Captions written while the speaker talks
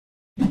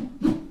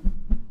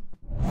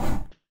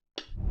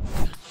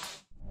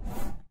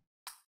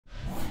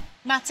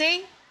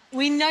Matty,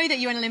 we know that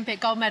you're an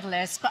Olympic gold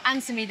medalist, but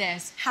answer me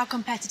this. How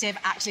competitive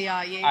actually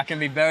are you? I can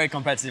be very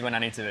competitive when I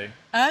need to be.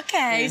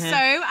 Okay, so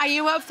are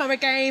you up for a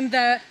game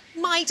that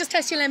might just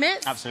test your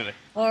limits? Absolutely.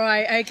 All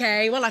right,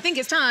 okay. Well, I think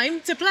it's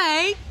time to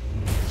play...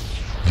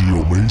 the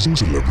Omazing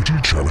Celebrity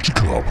Charity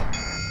Cup.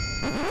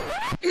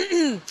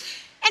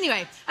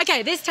 Anyway,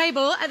 okay, this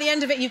table, at the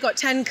end of it, you've got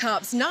 10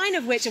 cups, 9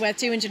 of which are worth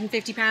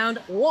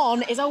 £250.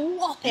 One is a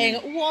whopping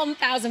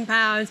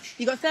 £1,000.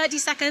 You've got 30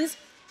 seconds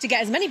to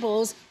get as many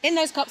balls in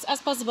those cups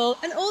as possible,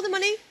 and all the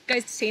money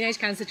goes to Teenage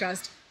Cancer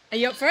Trust. Are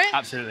you up for it?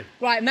 Absolutely.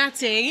 Right,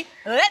 Matty,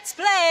 let's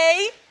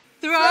play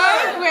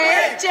Throw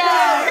with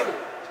Joe.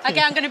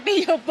 Okay, I'm going to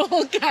be your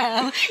ball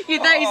girl.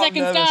 Your 30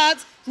 seconds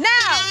starts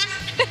now.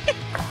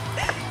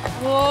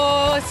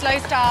 Whoa, slow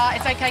start.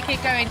 It's okay,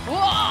 keep going. Whoa!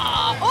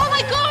 Oh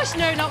my gosh!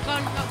 No, not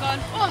gone, not gone.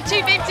 Oh,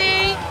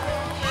 250.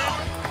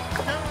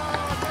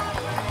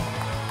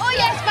 Oh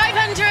yes,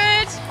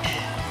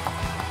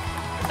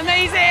 500.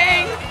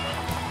 Amazing.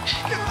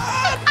 I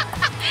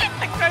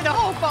can throw the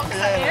whole box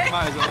at you.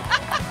 Might as well.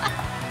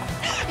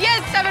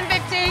 Yes,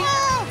 750.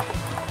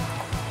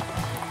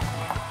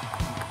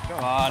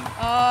 Come on.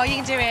 Oh, you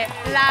can do it.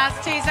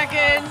 Last 2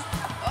 seconds.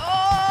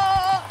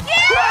 Oh,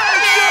 yes!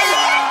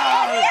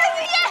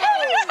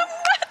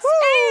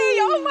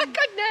 Oh my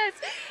goodness!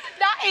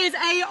 That is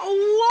a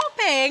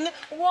whopping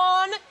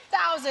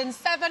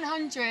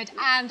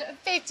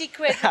 £1,750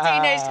 for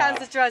Teenage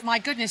Cancer Trust. My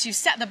goodness, you've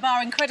set the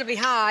bar incredibly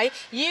high.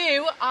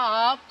 You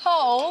are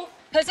pole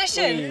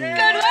position.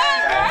 Good work!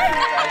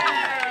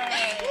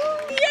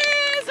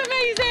 Yes,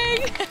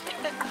 amazing!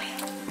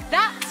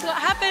 That's what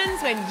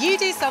happens when you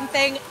do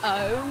something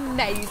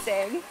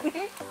amazing.